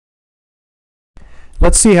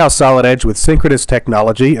Let's see how Solid Edge with Synchronous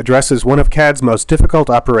Technology addresses one of CAD's most difficult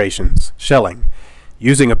operations, shelling.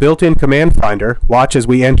 Using a built-in command finder, watch as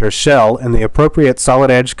we enter shell and the appropriate Solid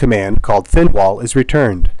Edge command called thinwall is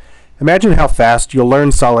returned. Imagine how fast you'll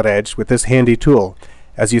learn Solid Edge with this handy tool,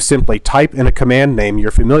 as you simply type in a command name you're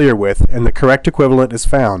familiar with and the correct equivalent is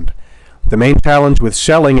found. The main challenge with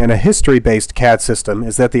shelling in a history-based CAD system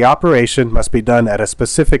is that the operation must be done at a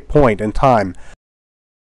specific point in time.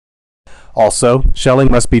 Also, shelling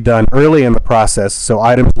must be done early in the process so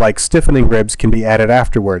items like stiffening ribs can be added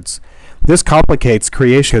afterwards. This complicates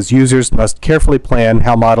creation as users must carefully plan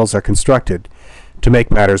how models are constructed. To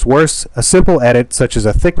make matters worse, a simple edit such as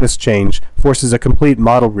a thickness change forces a complete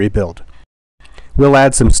model rebuild. We'll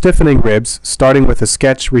add some stiffening ribs, starting with a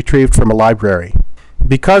sketch retrieved from a library.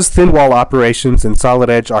 Because thinwall operations in Solid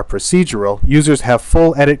Edge are procedural, users have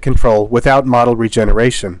full edit control without model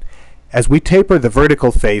regeneration. As we taper the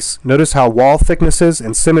vertical face, notice how wall thicknesses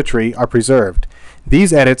and symmetry are preserved.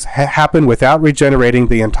 These edits happen without regenerating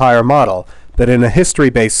the entire model, but in a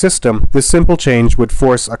history-based system, this simple change would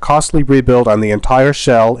force a costly rebuild on the entire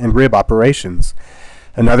shell and rib operations.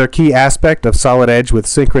 Another key aspect of Solid Edge with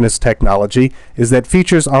Synchronous Technology is that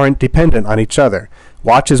features aren't dependent on each other.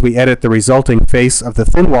 Watch as we edit the resulting face of the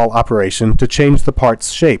thinwall operation to change the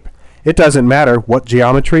part's shape. It doesn't matter what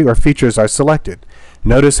geometry or features are selected.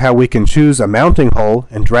 Notice how we can choose a mounting hole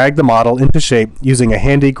and drag the model into shape using a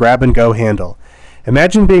handy grab-and-go handle.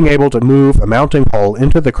 Imagine being able to move a mounting hole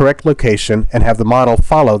into the correct location and have the model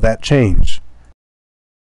follow that change.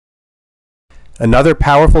 Another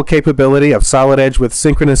powerful capability of Solid Edge with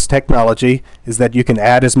Synchronous Technology is that you can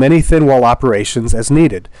add as many thinwall operations as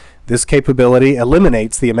needed. This capability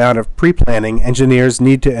eliminates the amount of pre-planning engineers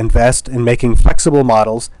need to invest in making flexible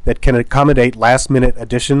models that can accommodate last-minute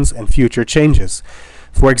additions and future changes.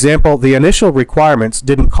 For example, the initial requirements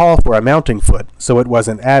didn't call for a mounting foot, so it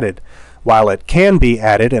wasn't added. While it can be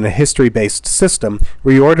added in a history-based system,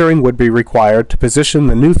 reordering would be required to position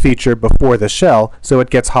the new feature before the shell so it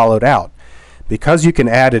gets hollowed out. Because you can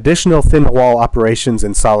add additional thinwall operations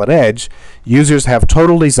in Solid Edge, users have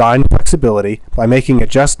total design flexibility by making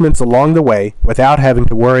adjustments along the way without having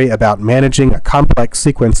to worry about managing a complex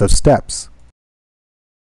sequence of steps.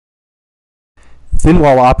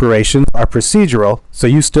 Thinwall operations are procedural, so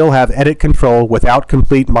you still have edit control without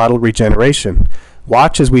complete model regeneration.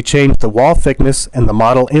 Watch as we change the wall thickness and the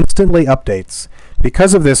model instantly updates.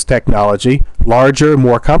 Because of this technology, larger,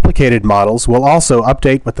 more complicated models will also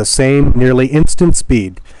update with the same nearly instant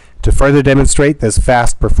speed. To further demonstrate this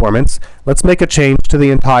fast performance, let's make a change to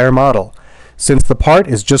the entire model. Since the part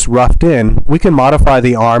is just roughed in, we can modify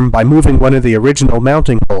the arm by moving one of the original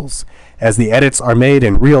mounting holes. As the edits are made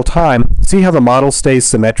in real time, see how the model stays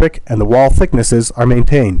symmetric and the wall thicknesses are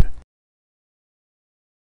maintained.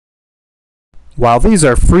 While these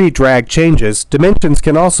are free drag changes, dimensions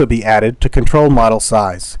can also be added to control model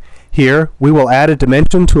size. Here, we will add a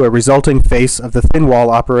dimension to a resulting face of the thinwall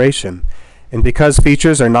operation. And because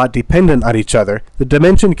features are not dependent on each other, the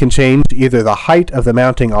dimension can change either the height of the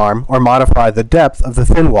mounting arm or modify the depth of the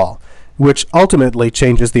thinwall, which ultimately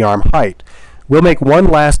changes the arm height. We'll make one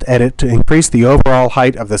last edit to increase the overall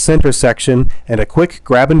height of the center section, and a quick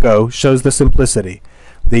grab and go shows the simplicity.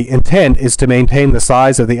 The intent is to maintain the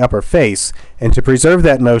size of the upper face, and to preserve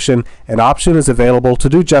that notion, an option is available to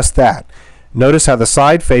do just that. Notice how the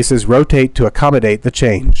side faces rotate to accommodate the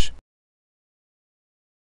change.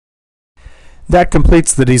 That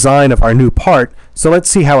completes the design of our new part, so let's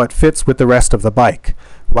see how it fits with the rest of the bike.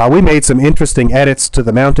 While we made some interesting edits to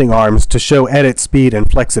the mounting arms to show edit speed and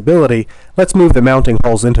flexibility, let's move the mounting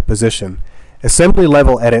holes into position. Assembly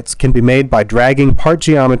level edits can be made by dragging part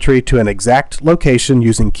geometry to an exact location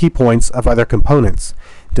using key points of other components.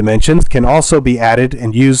 Dimensions can also be added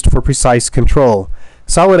and used for precise control.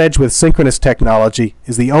 Solid Edge with Synchronous Technology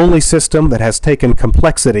is the only system that has taken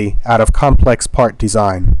complexity out of complex part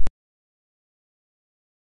design.